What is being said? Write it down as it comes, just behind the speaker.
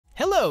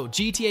Hello,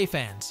 GTA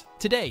fans!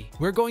 Today,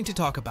 we're going to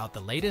talk about the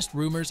latest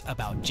rumors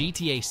about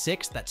GTA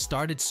 6 that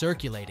started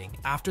circulating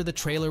after the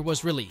trailer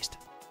was released.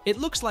 It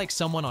looks like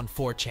someone on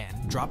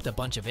 4chan dropped a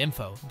bunch of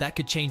info that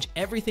could change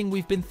everything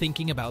we've been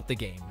thinking about the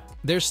game.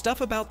 There's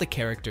stuff about the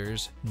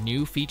characters,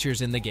 new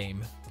features in the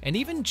game, and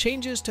even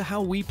changes to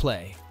how we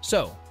play.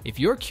 So, if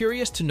you're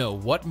curious to know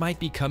what might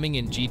be coming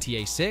in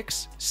GTA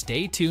 6,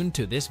 stay tuned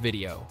to this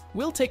video.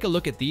 We'll take a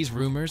look at these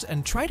rumors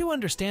and try to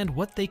understand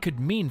what they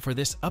could mean for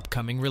this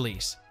upcoming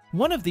release.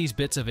 One of these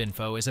bits of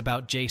info is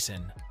about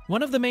Jason,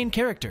 one of the main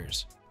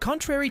characters.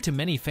 Contrary to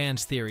many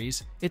fans'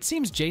 theories, it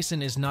seems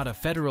Jason is not a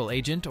federal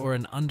agent or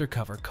an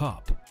undercover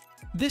cop.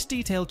 This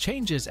detail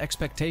changes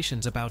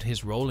expectations about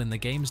his role in the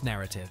game's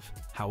narrative.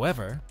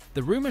 However,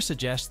 the rumor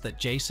suggests that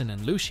Jason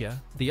and Lucia,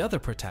 the other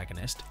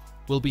protagonist,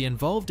 will be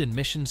involved in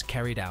missions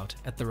carried out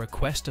at the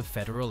request of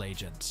federal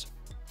agents.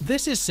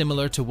 This is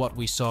similar to what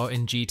we saw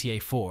in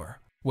GTA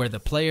 4, where the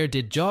player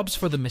did jobs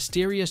for the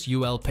mysterious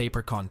UL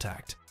paper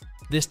contact.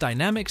 This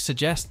dynamic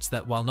suggests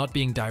that while not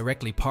being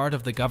directly part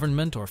of the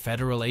government or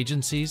federal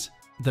agencies,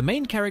 the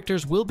main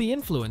characters will be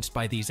influenced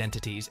by these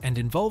entities and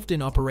involved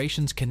in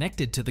operations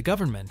connected to the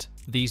government.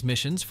 These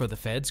missions for the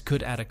feds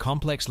could add a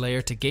complex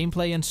layer to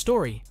gameplay and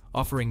story,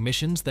 offering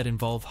missions that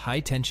involve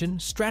high tension,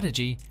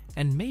 strategy,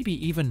 and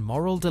maybe even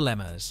moral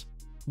dilemmas.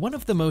 One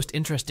of the most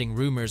interesting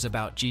rumors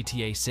about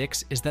GTA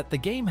 6 is that the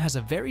game has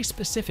a very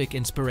specific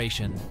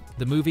inspiration: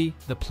 the movie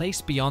The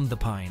Place Beyond the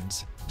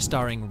Pines,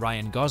 starring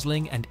Ryan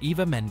Gosling and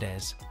Eva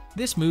Mendes.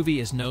 This movie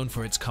is known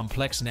for its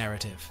complex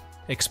narrative,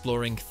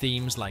 exploring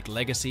themes like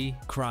legacy,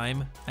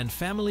 crime, and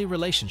family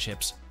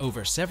relationships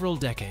over several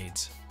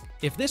decades.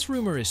 If this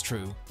rumor is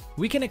true,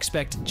 we can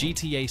expect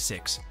GTA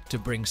 6 to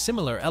bring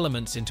similar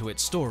elements into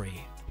its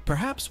story.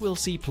 Perhaps we'll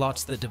see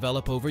plots that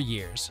develop over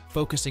years,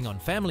 focusing on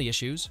family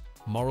issues,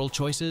 moral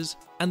choices,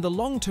 and the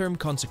long-term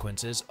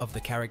consequences of the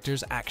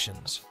characters'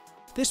 actions.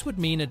 This would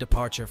mean a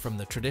departure from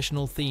the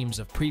traditional themes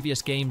of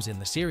previous games in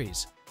the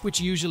series, which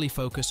usually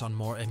focus on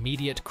more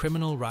immediate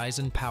criminal rise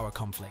and power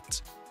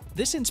conflicts.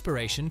 This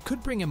inspiration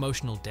could bring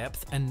emotional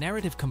depth and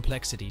narrative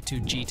complexity to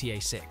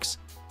GTA 6,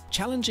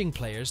 challenging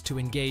players to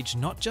engage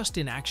not just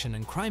in action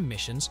and crime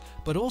missions,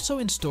 but also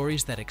in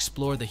stories that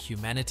explore the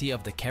humanity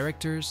of the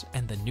characters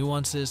and the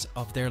nuances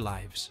of their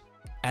lives.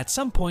 At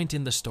some point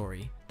in the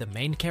story, the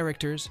main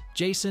characters,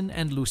 Jason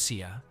and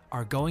Lucia,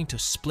 are going to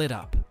split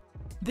up.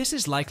 This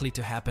is likely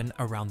to happen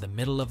around the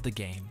middle of the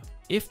game.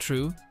 If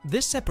true,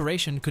 this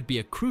separation could be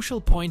a crucial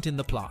point in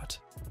the plot,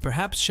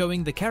 perhaps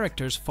showing the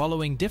characters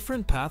following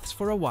different paths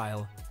for a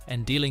while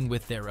and dealing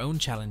with their own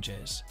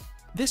challenges.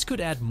 This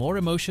could add more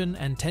emotion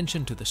and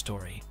tension to the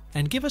story,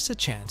 and give us a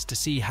chance to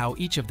see how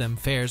each of them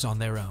fares on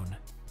their own.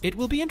 It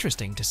will be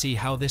interesting to see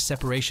how this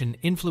separation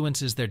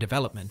influences their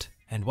development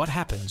and what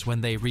happens when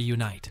they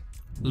reunite.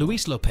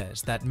 Luis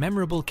Lopez, that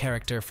memorable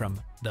character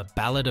from The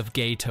Ballad of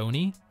Gay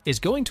Tony, is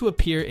going to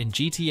appear in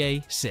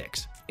GTA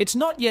 6. It's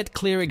not yet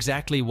clear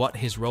exactly what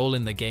his role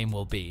in the game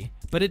will be,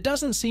 but it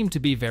doesn't seem to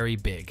be very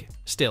big.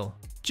 Still,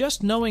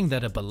 just knowing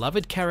that a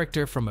beloved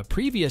character from a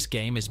previous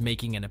game is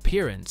making an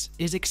appearance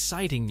is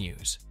exciting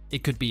news.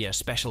 It could be a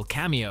special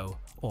cameo,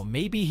 or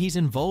maybe he's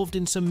involved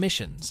in some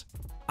missions.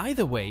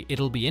 Either way,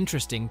 it'll be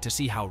interesting to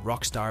see how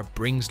Rockstar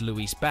brings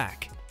Luis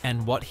back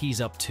and what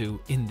he's up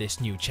to in this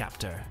new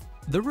chapter.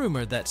 The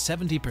rumor that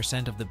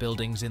 70% of the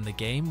buildings in the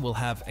game will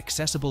have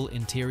accessible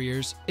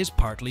interiors is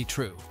partly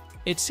true.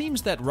 It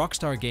seems that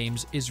Rockstar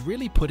Games is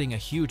really putting a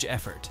huge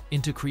effort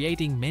into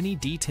creating many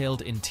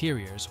detailed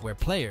interiors where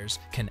players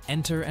can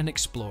enter and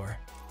explore.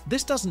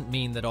 This doesn't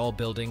mean that all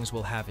buildings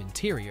will have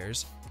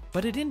interiors,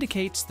 but it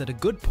indicates that a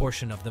good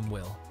portion of them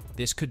will.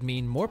 This could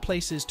mean more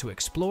places to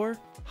explore,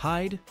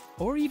 hide,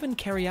 or even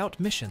carry out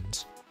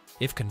missions.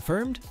 If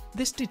confirmed,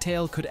 this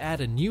detail could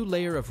add a new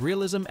layer of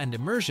realism and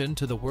immersion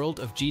to the world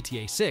of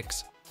GTA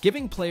 6,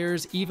 giving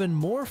players even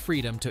more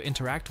freedom to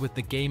interact with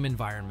the game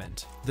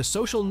environment. The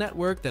social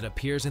network that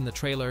appears in the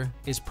trailer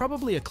is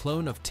probably a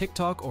clone of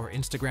TikTok or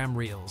Instagram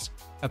Reels.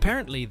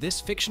 Apparently,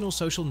 this fictional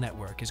social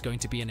network is going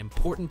to be an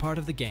important part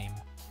of the game.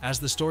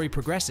 As the story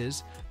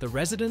progresses, the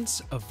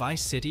residents of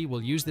Vice City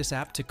will use this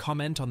app to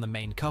comment on the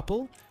main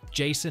couple,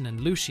 Jason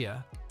and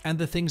Lucia, and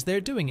the things they're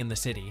doing in the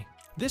city.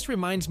 This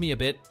reminds me a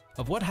bit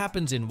of what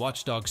happens in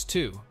Watch Dogs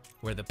 2,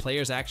 where the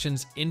player's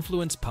actions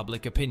influence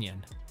public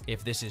opinion.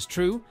 If this is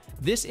true,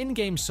 this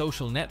in-game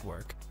social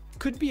network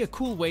could be a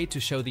cool way to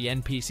show the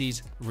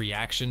NPCs'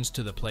 reactions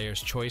to the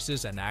player's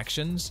choices and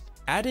actions,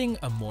 adding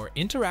a more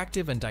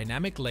interactive and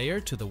dynamic layer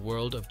to the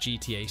world of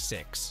GTA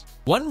 6.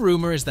 One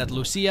rumor is that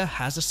Lucia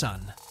has a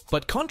son,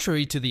 but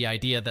contrary to the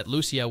idea that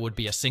Lucia would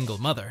be a single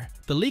mother,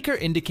 the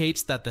leaker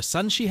indicates that the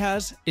son she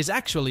has is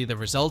actually the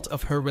result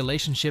of her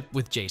relationship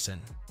with Jason.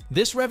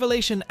 This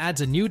revelation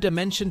adds a new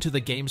dimension to the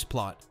game's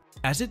plot,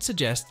 as it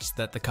suggests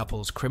that the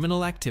couple's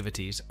criminal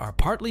activities are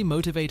partly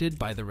motivated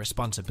by the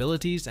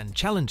responsibilities and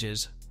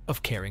challenges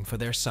of caring for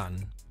their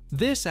son.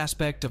 This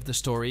aspect of the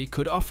story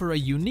could offer a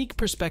unique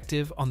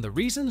perspective on the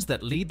reasons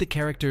that lead the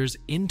characters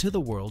into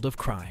the world of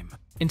crime.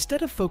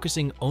 Instead of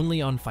focusing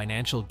only on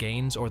financial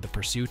gains or the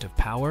pursuit of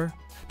power,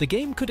 the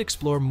game could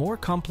explore more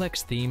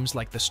complex themes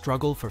like the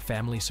struggle for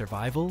family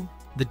survival,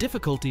 the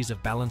difficulties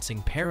of balancing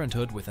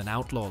parenthood with an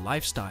outlaw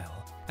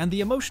lifestyle, and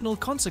the emotional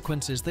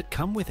consequences that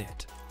come with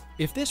it.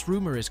 If this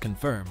rumor is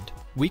confirmed,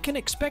 we can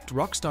expect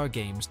Rockstar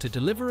Games to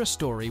deliver a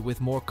story with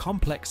more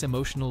complex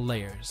emotional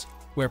layers,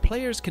 where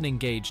players can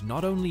engage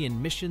not only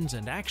in missions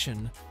and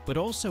action, but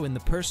also in the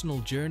personal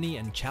journey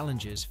and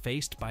challenges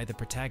faced by the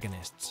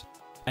protagonists.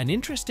 An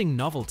interesting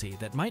novelty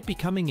that might be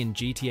coming in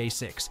GTA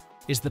 6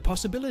 is the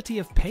possibility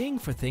of paying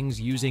for things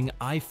using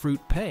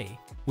iFruit Pay,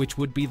 which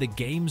would be the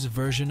game's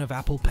version of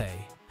Apple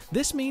Pay.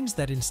 This means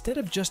that instead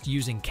of just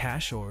using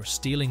cash or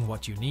stealing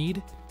what you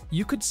need,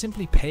 you could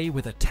simply pay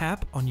with a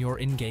tap on your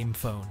in-game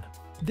phone.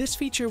 This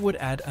feature would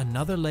add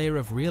another layer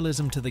of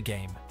realism to the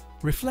game,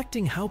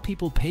 reflecting how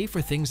people pay for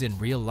things in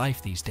real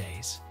life these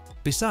days.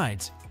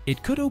 Besides,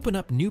 it could open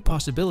up new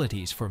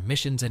possibilities for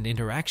missions and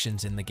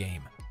interactions in the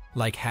game,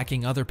 like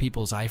hacking other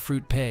people's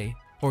iFruit Pay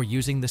or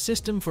using the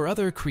system for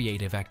other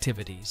creative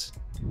activities.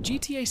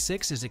 GTA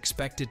 6 is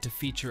expected to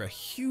feature a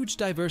huge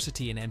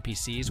diversity in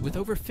NPCs with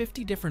over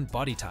 50 different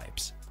body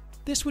types.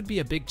 This would be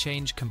a big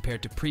change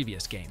compared to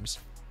previous games,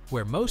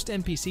 where most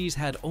NPCs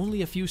had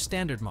only a few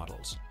standard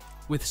models.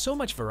 With so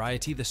much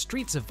variety, the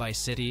streets of Vice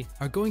City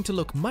are going to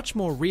look much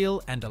more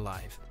real and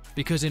alive,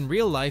 because in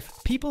real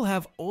life, people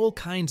have all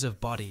kinds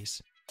of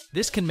bodies.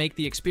 This can make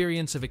the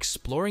experience of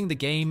exploring the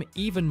game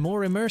even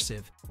more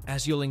immersive,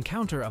 as you'll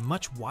encounter a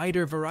much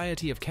wider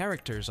variety of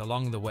characters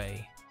along the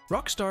way.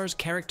 Rockstar's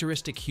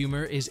characteristic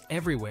humor is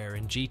everywhere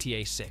in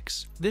GTA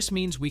 6. This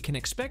means we can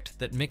expect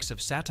that mix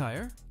of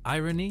satire,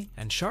 irony,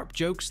 and sharp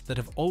jokes that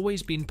have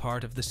always been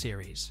part of the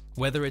series.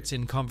 Whether it's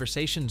in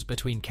conversations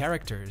between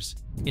characters,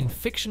 in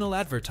fictional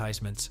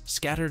advertisements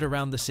scattered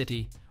around the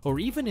city, or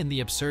even in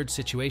the absurd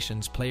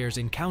situations players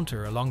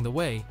encounter along the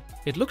way,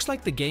 it looks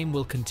like the game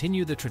will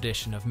continue the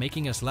tradition of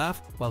making us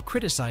laugh while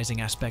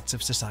criticizing aspects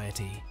of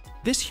society.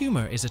 This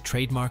humor is a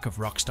trademark of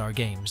Rockstar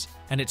Games,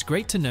 and it's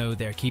great to know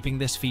they're keeping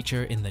this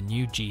feature in the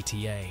new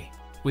GTA.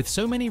 With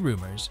so many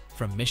rumors,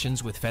 from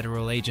missions with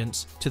federal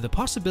agents to the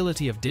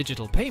possibility of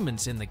digital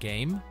payments in the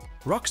game,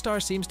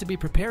 Rockstar seems to be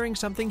preparing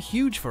something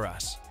huge for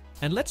us.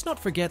 And let's not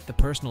forget the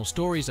personal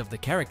stories of the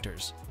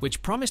characters,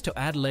 which promise to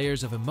add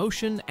layers of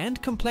emotion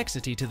and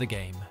complexity to the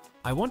game.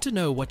 I want to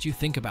know what you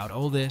think about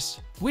all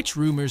this. Which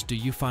rumors do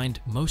you find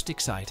most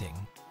exciting?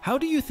 How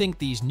do you think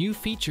these new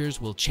features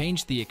will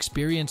change the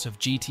experience of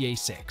GTA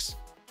 6?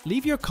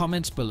 Leave your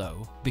comments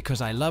below,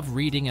 because I love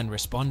reading and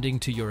responding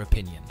to your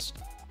opinions.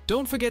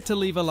 Don't forget to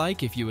leave a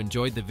like if you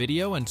enjoyed the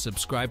video and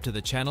subscribe to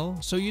the channel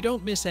so you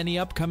don't miss any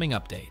upcoming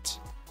updates.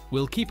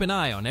 We'll keep an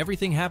eye on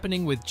everything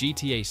happening with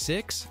GTA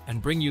 6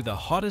 and bring you the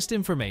hottest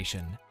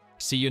information.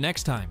 See you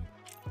next time.